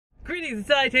Greetings and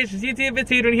salutations YouTube, it's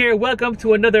Hadrian here. Welcome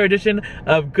to another edition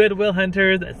of Goodwill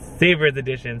Hunters Savers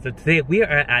Edition. So today we are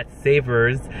at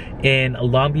Savers in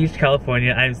Long Beach,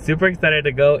 California. I'm super excited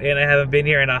to go in. I haven't been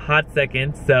here in a hot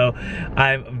second, so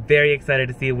I'm very excited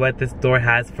to see what this store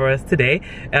has for us today.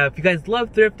 If you guys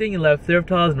love thrifting, you love thrift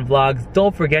hauls and vlogs,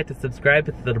 don't forget to subscribe,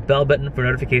 hit the little bell button for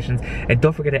notifications, and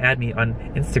don't forget to add me on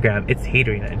Instagram. It's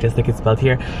Hadrian, just like it's spelled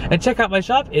here. And check out my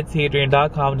shop,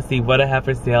 itsHadrian.com, to see what I have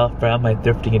for sale from my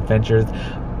thrifting adventures.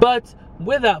 But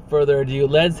without further ado,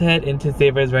 let's head into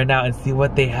Savers right now and see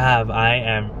what they have. I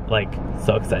am like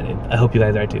so excited. I hope you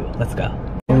guys are too. Let's go.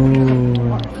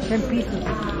 Ooh. 10 pieces,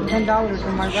 $10,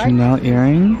 am I right? Chanel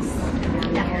earrings.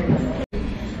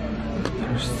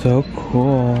 They're so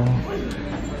cool.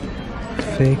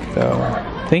 Fake though.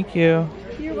 Thank you.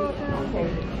 You're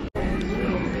welcome.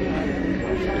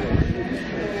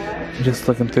 Just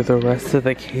looking through the rest of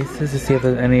the cases to see if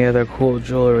there's any other cool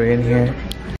jewelry in here.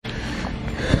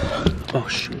 Oh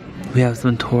shoot. We have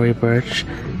some Tory Burch,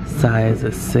 size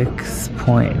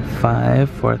 6.5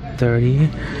 for $30.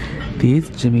 These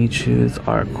Jimmy Choos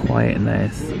are quite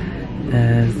nice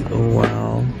as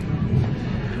well.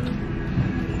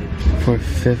 For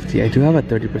 $50. I do have a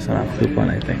 30% off coupon,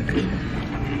 I think.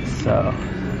 So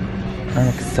I'm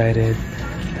excited.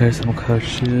 There's some Coach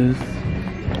shoes.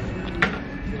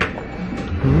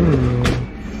 Ooh.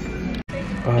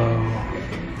 Oh.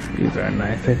 These are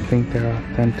nice. I think they're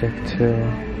authentic too.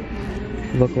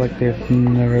 Look like they've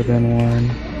never been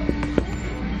worn.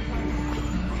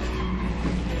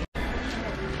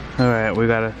 Alright, we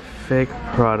got a fake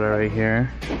Prada right here.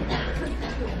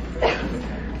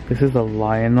 This is a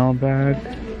Lionel bag.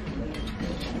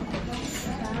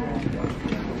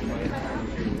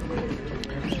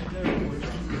 I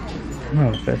don't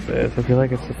know what this is. I feel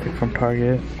like it's just like from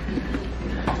Target.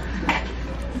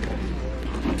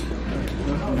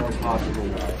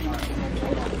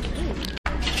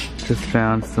 Just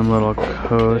found some little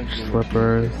Coach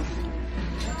slippers.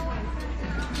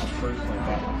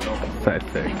 Size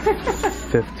 6.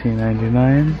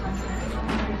 $15.99.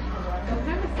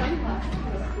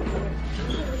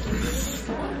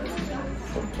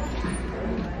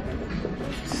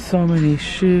 So many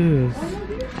shoes.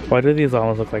 Why do these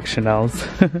almost look like Chanel's?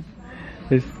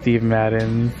 There's Steve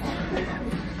Madden's.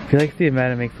 I feel like Steve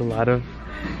Madden makes a lot of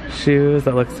shoes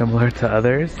that look similar to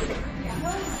others.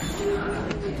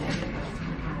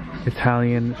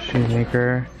 Italian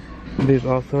shoemaker. Are these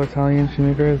also Italian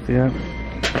shoemakers? Yep.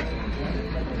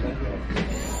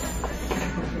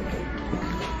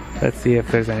 Let's see if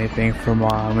there's anything for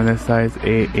mom in the size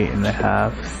 8,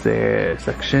 8.5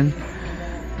 section.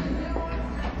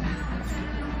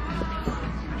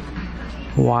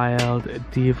 Wild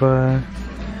Diva.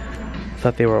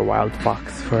 Thought they were Wild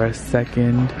Fox for a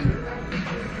second.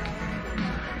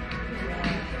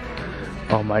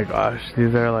 Oh my gosh,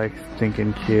 these are like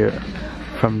stinking cute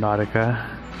from Nautica.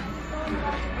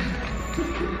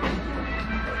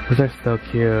 These are so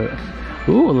cute.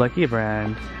 Ooh, Lucky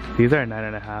Brand. These are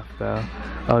 9.5 though.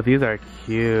 Oh, these are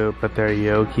cute, but they're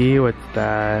yogi. What's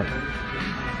that?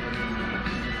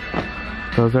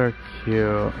 Those are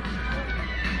cute.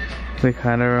 They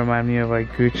kind of remind me of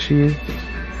like Gucci.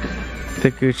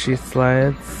 The Gucci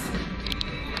slides.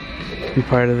 Be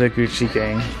part of the Gucci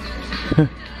gang.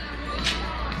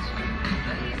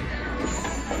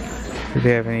 Do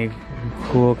they have any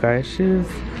cool guy shoes?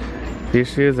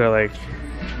 These shoes are like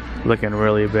looking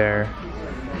really bare.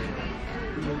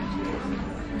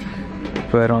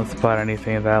 But I don't spot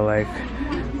anything that like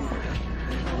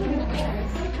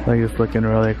it's looking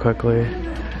really quickly.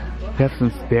 We have some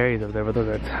Sperry's over there, but those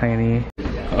are tiny.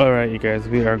 Alright you guys,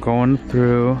 we are going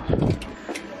through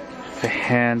the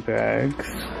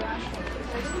handbags.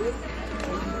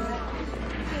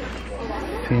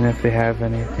 Seeing if they have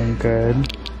anything good.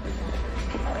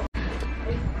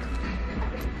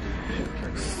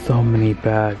 So many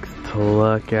bags to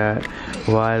look at.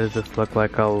 Why does this look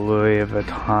like a Louis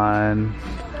Vuitton?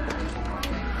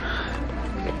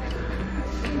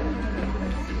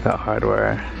 That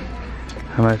hardware.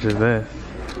 How much is this?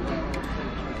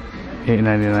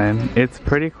 $8.99. It's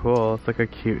pretty cool. It's like a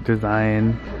cute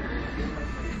design.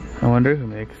 I wonder who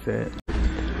makes it.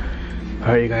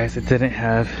 Alright you guys, it didn't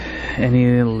have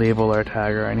any label or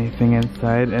tag or anything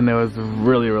inside, and it was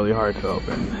really, really hard to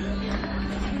open.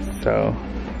 So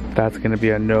that's gonna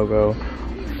be a no-go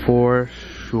for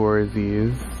sure.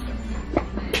 These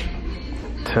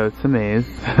Totes Amaze.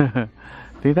 I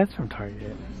think that's from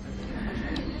Target.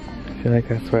 I feel like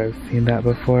that's where I've seen that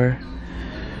before.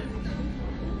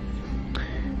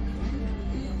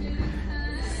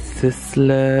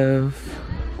 Sislev.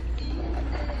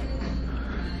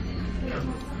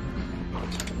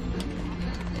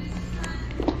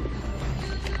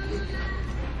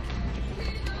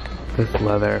 This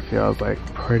leather feels like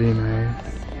pretty nice.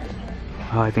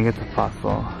 Oh, I think it's a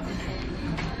fossil.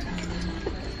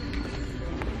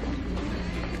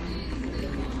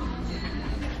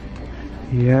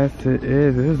 Yes, it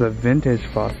is. This is a vintage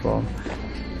fossil.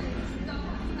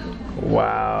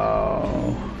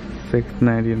 Wow.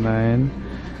 $6.99.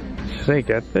 Should I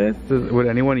get this? Would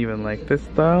anyone even like this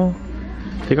style?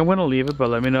 I think I'm gonna leave it, but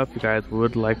let me know if you guys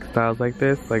would like styles like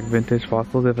this, like vintage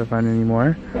fossils, if I find any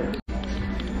more.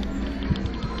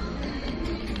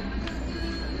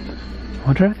 I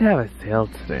wonder if they have a sale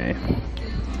today.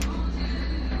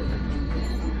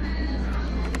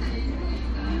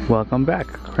 Welcome back,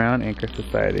 Crown Anchor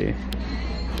Society.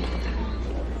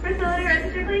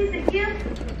 Thank you.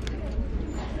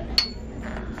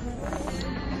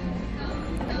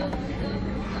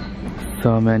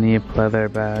 So many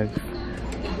pleather bags.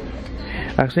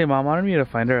 Actually, Mom wanted me to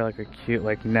find her like a cute,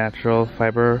 like natural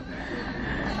fiber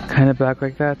kind of bag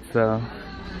like that, so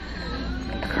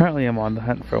currently I'm on the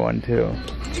hunt for one too.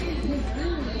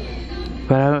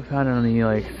 But I haven't found any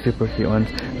like super cute ones.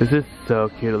 This is so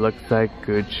cute. It looks like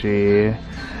Gucci.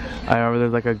 I remember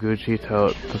there's like a Gucci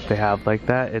tote that they have like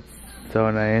that. It's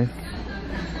so nice.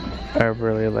 I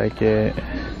really like it.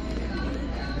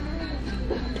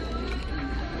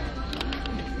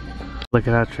 Look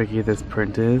at how tricky this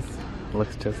print is. It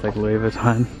looks just like Louis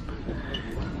Vuitton.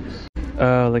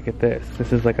 Oh, look at this.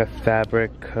 This is like a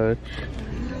fabric coach.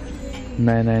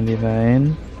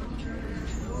 $9.99.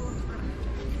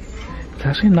 It's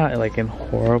actually not like in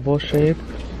horrible shape.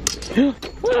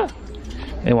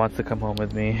 It wants to come home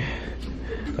with me.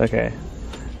 Okay,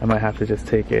 I might have to just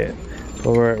take it.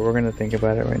 But we're gonna think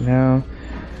about it right now.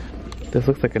 This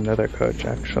looks like another coach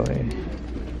actually.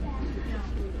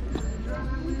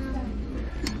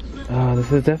 Oh,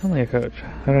 this is definitely a coach.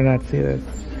 How did I not see this?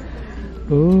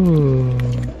 Ooh.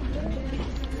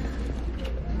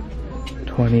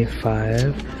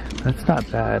 25. That's not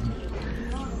bad.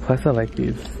 Plus I like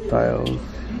these styles.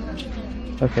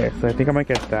 Okay, so I think I might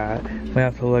get that. I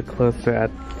have to look closer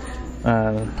at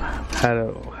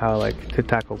how like to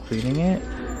tackle cleaning it,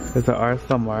 because there are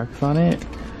some marks on it,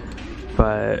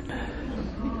 but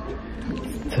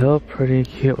still pretty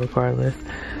cute regardless.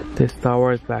 This Star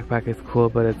Wars backpack is cool,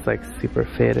 but it's like super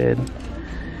faded.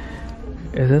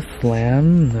 Is this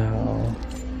slam? No.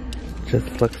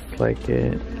 Just looks like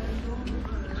it.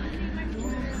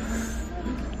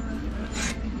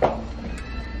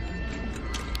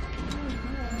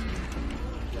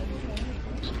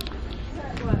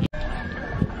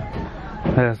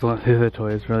 I just went through the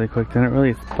toys really quick. Didn't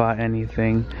really spot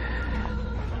anything.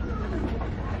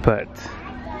 But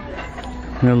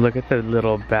I'm gonna look at the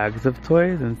little bags of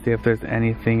toys and see if there's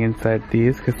anything inside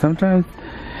these, because sometimes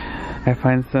I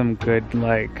find some good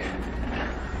like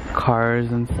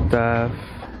cars and stuff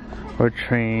or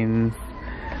trains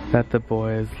that the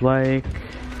boys like.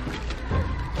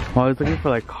 I'm always looking for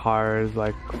like cars,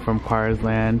 like from Cars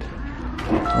Land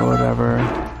or whatever.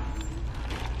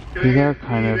 These are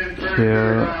kind of cute.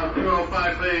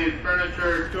 205 please,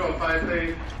 furniture 205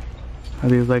 please. Are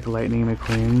these like Lightning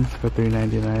McQueens for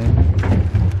 $3.99?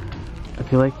 I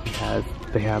feel like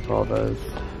they have all those.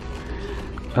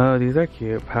 Oh, these are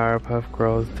cute. Powerpuff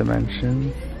Girls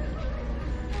Dimensions.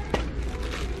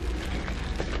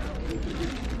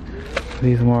 Are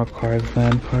these more Cars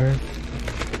Land cars?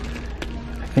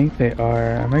 I think they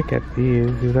are. I might get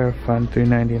these. These are fun,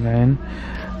 $3.99.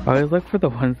 I always look for the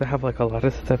ones that have like a lot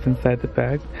of stuff inside the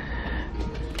bag.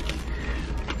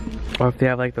 Or if they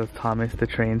have like those Thomas the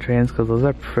Train trains, because those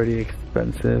are pretty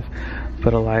expensive.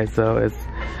 But Eliza is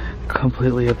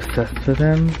completely obsessed with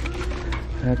them.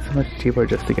 And it's so much cheaper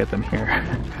just to get them here.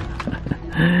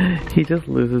 He just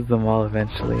loses them all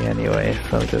eventually anyway,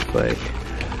 so I'm just like,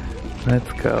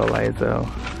 let's go, Eliza.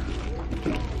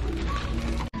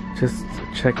 Just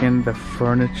checking the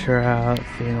furniture out,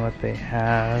 seeing what they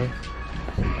have.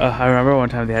 I remember one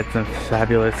time they had some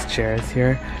fabulous chairs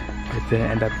here I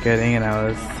didn't end up getting, and I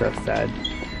was so sad.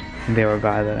 And they were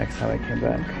gone the next time I came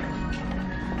back.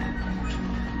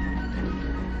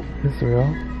 Is this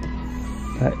real?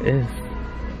 That is.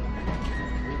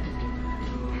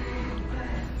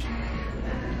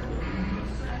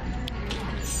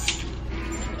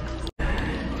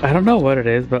 I don't know what it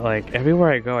is, but like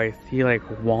everywhere I go I see like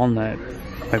walnuts,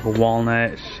 like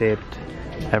walnut shaped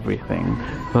everything.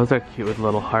 Those are cute with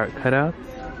little heart cutouts.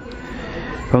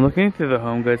 But I'm looking through the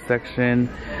home goods section.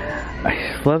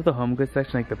 I love the home goods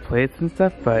section, like the plates and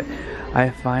stuff, but I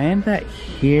find that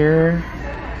here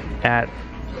at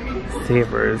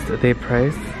Savers, they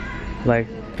price like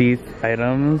these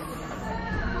items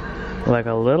like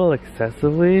a little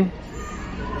excessively.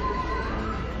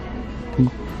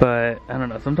 But I don't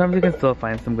know, sometimes you can still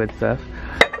find some good stuff,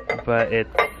 but it's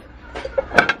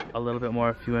a little bit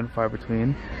more few and far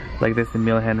between. Like this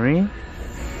Emile Henry,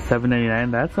 $7.99,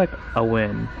 that's like a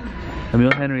win.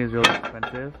 Emile Henry is really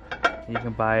expensive. You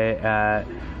can buy it at,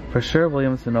 for sure,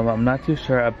 Williams Sonoma. I'm not too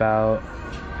sure about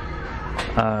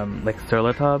like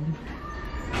Sterlitub,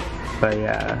 but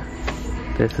yeah,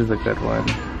 this is a good one.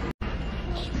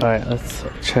 Alright, let's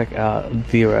check out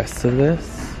the rest of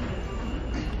this.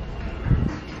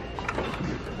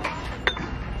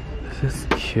 This is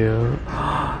cute.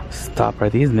 Stop, are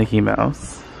these Mickey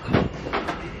Mouse?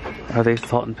 Are they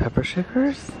salt and pepper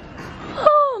shakers?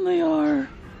 Oh, they are.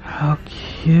 How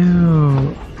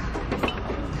cute.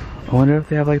 I wonder if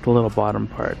they have like the little bottom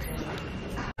parts.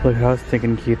 Look how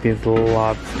stinking cute these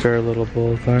lobster little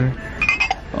bowls are.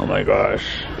 Oh my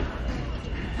gosh.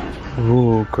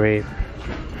 Ooh, great.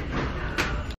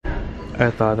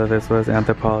 I thought that this was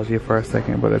anthropology for a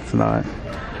second, but it's not.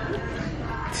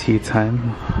 Tea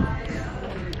time.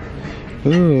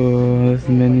 Ooh, this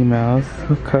Minnie Mouse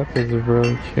cup is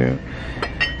really cute.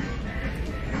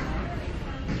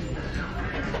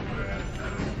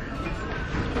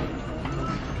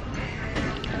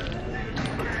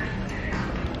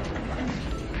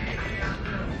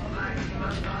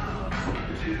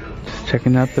 Just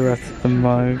checking out the rest of the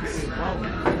mugs.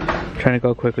 Trying to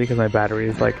go quickly because my battery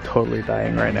is like totally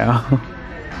dying right now.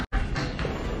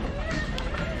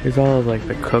 Here's all of like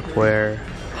the cookware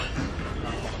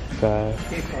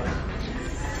stuff.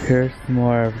 Here's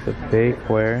more of the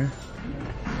bakeware.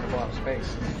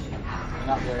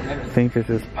 I think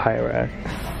this is Pyrex.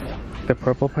 The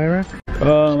purple Pyrex?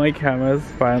 Oh, my camera's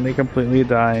finally completely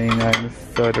dying. I'm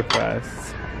so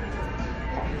depressed.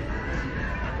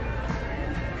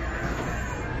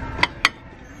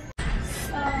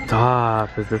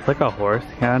 Stop. Is this like a horse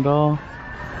handle?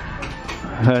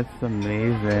 That's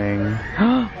amazing.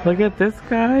 Look at this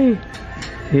guy.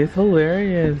 He's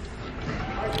hilarious.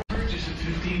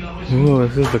 Ooh,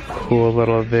 this is a cool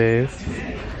little vase.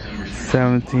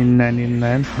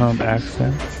 $17.99 home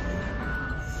accents.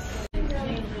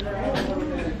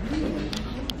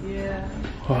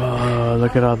 Whoa,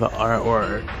 look at all the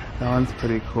artwork. That one's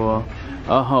pretty cool.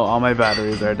 Oh, all my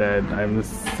batteries are dead. I'm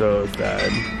so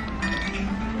sad.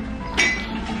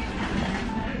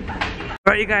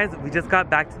 Alright you guys, we just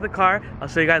got back to the car. I'll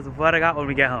show you guys what I got when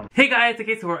we get home. Hey guys,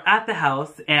 okay, so we're at the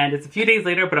house and it's a few days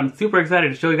later, but I'm super excited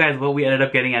to show you guys what we ended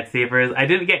up getting at Savers. I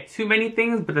didn't get too many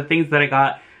things, but the things that I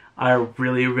got are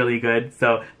really, really good.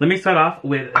 So let me start off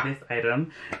with this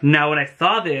item. Now when I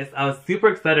saw this, I was super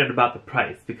excited about the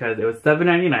price because it was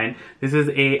 $7.99. This is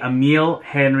a Emile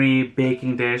Henry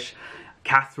baking dish,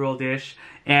 casserole dish,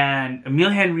 and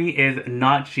Emile Henry is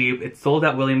not cheap. It's sold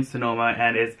at Williams Sonoma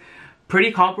and is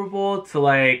pretty comparable to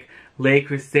like Le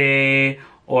Creuset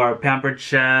or Pampered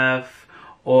Chef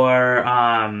or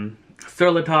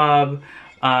Sterlitub,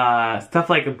 stuff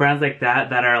like brands like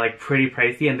that are like pretty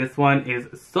pricey, and this one is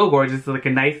so gorgeous. It's like a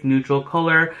nice neutral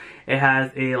color. It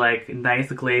has a like nice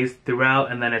glaze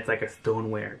throughout, and then it's like a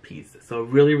stoneware piece. So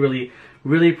really, really,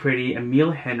 really pretty.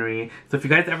 Emile Henry. So if you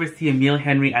guys ever see Emile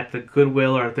Henry at the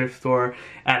Goodwill or a thrift store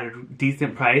at a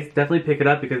decent price, definitely pick it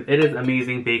up because it is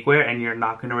amazing bakeware and you're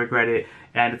not going to regret it,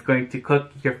 and it's going to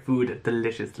cook your food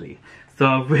deliciously.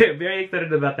 So we're very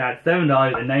excited about that.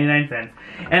 $7.99.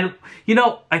 And you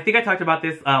know, I think I talked about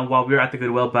this while we were at the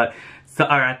Goodwill, but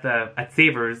at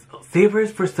Savers.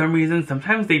 Savers, for some reason,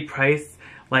 sometimes they price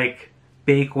like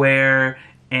bakeware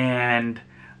and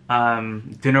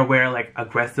dinnerware like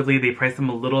aggressively. They price them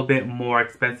a little bit more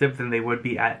expensive than they would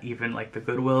be at even like the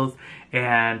Goodwills,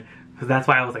 and so that's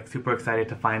why I was like super excited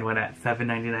to find one at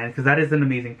 $7.99 because that is an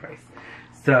amazing price.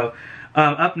 So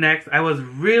up next, I was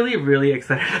really, really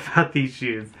excited about these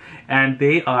shoes, and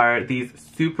they are these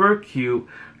super cute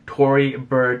Tory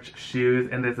Burch shoes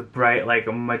in this bright like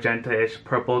magenta-ish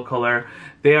purple color.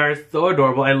 They are so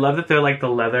adorable. I love that they're like the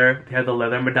leather. They have the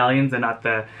leather medallions and not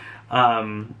the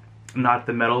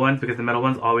metal ones, because the metal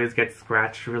ones always get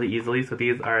scratched really easily. So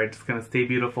these are just gonna stay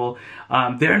beautiful.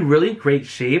 They're in really great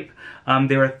shape.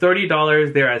 They were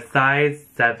 $30. They're a size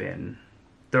 7.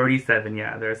 37,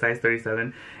 yeah, they're a size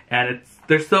 37, and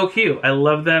they're so cute. I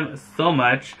love them so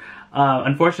much.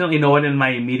 Unfortunately, no one in my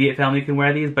immediate family can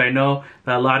wear these, but I know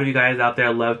that a lot of you guys out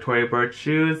there love Tory Burch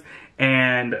shoes,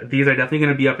 and these are definitely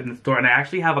going to be up in the store. And I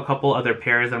actually have a couple other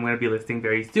pairs I'm going to be listing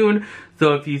very soon.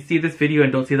 So if you see this video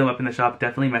and don't see them up in the shop,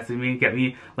 definitely message me and get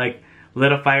me like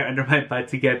lit a fire under my butt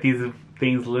to get these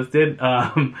things listed.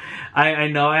 I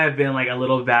know I have been like a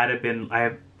little bad. I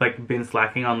have like been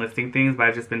slacking on listing things, but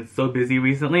I've just been so busy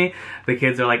recently. The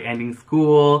kids are like ending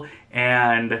school,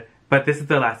 but this is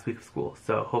the last week of school,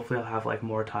 so hopefully I'll have like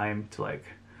more time to like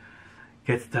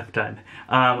get stuff done.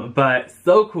 But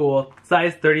so cool.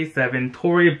 Size 37,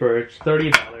 Tory Burch,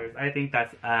 $30. I think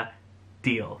that's a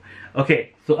deal.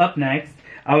 Okay, so up next,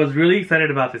 I was really excited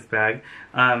about this bag.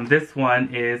 This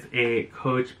one is a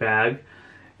Coach bag,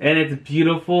 and it's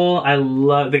beautiful. I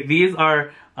love, like, these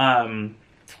are,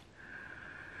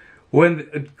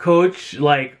 when Coach,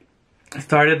 like,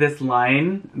 started this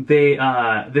line, they,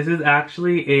 this is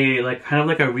actually a, like, kind of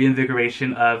like a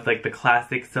reinvigoration of, like, the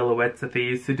classic silhouettes that they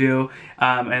used to do,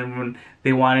 and when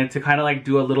they wanted to kind of, like,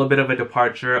 do a little bit of a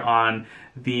departure on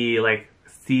the, like,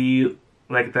 the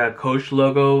Coach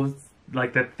logos,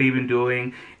 like, that they've been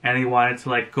doing, and they wanted to,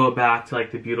 like, go back to,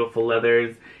 like, the beautiful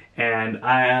leathers, and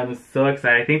I am so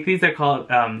excited. I think these are called,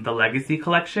 the Legacy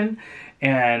Collection,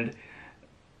 and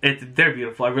they're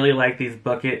beautiful. I really like these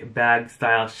bucket bag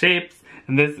style shapes,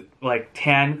 and this, like,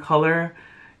 tan color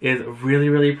is really,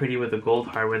 really pretty with the gold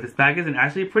hardware. This bag is in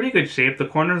actually pretty good shape. The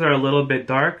corners are a little bit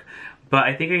dark, but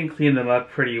I think I can clean them up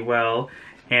pretty well,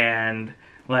 and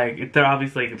like, they're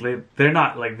obviously, they're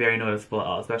not, like, very noticeable at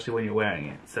all, especially when you're wearing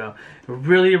it. So,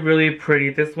 really, really pretty.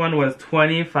 This one was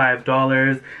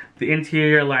 $25. The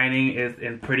interior lining is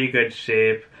in pretty good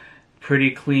shape.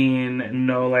 Pretty clean.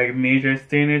 No, like, major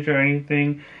stainage or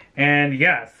anything. And,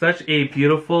 yeah, such a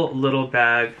beautiful little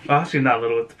bag. Oh, actually, not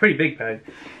little. It's a pretty big bag.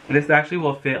 And this actually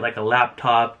will fit, like, a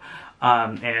laptop,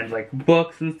 and like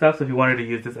books and stuff. So if you wanted to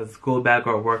use this as a school bag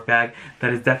or a work bag,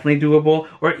 that is definitely doable.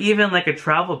 Or even like a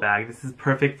travel bag. This is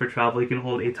perfect for travel. You can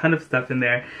hold a ton of stuff in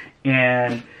there.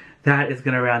 And that is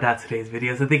gonna round out today's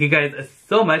video. So thank you guys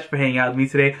so much for hanging out with me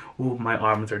today. Ooh, my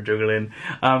arms are jiggling.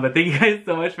 But thank you guys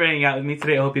so much for hanging out with me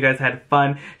today. I hope you guys had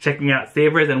fun checking out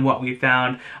Savers and what we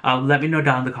found. Let me know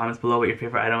down in the comments below what your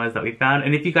favorite item is that we found.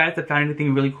 And if you guys have found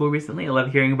anything really cool recently, I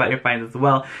love hearing about your finds as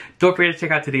well. Don't forget to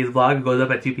check out today's vlog. It goes up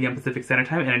at 2 p.m. Pacific Standard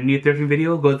Time, and a new thrifting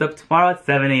video goes up tomorrow at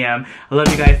 7 a.m. I love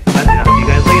you guys so much, and I'll see you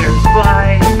guys later.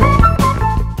 Bye!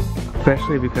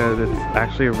 Especially because it's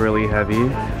actually really heavy,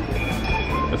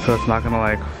 so it's not gonna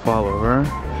like fall over.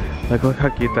 Like, look how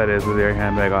cute that is with your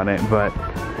handbag on it, but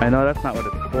I know that's not what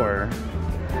it's for.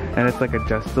 And it's like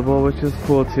adjustable, which is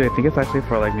cool too. I think it's actually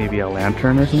for like maybe a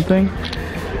lantern or something,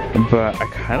 but I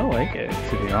kind of like it,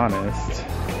 to be honest.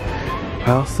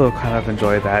 I also kind of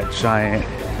enjoy that giant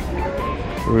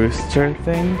rooster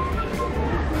thing.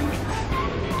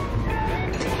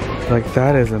 Like,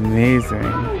 that is amazing.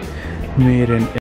 Made in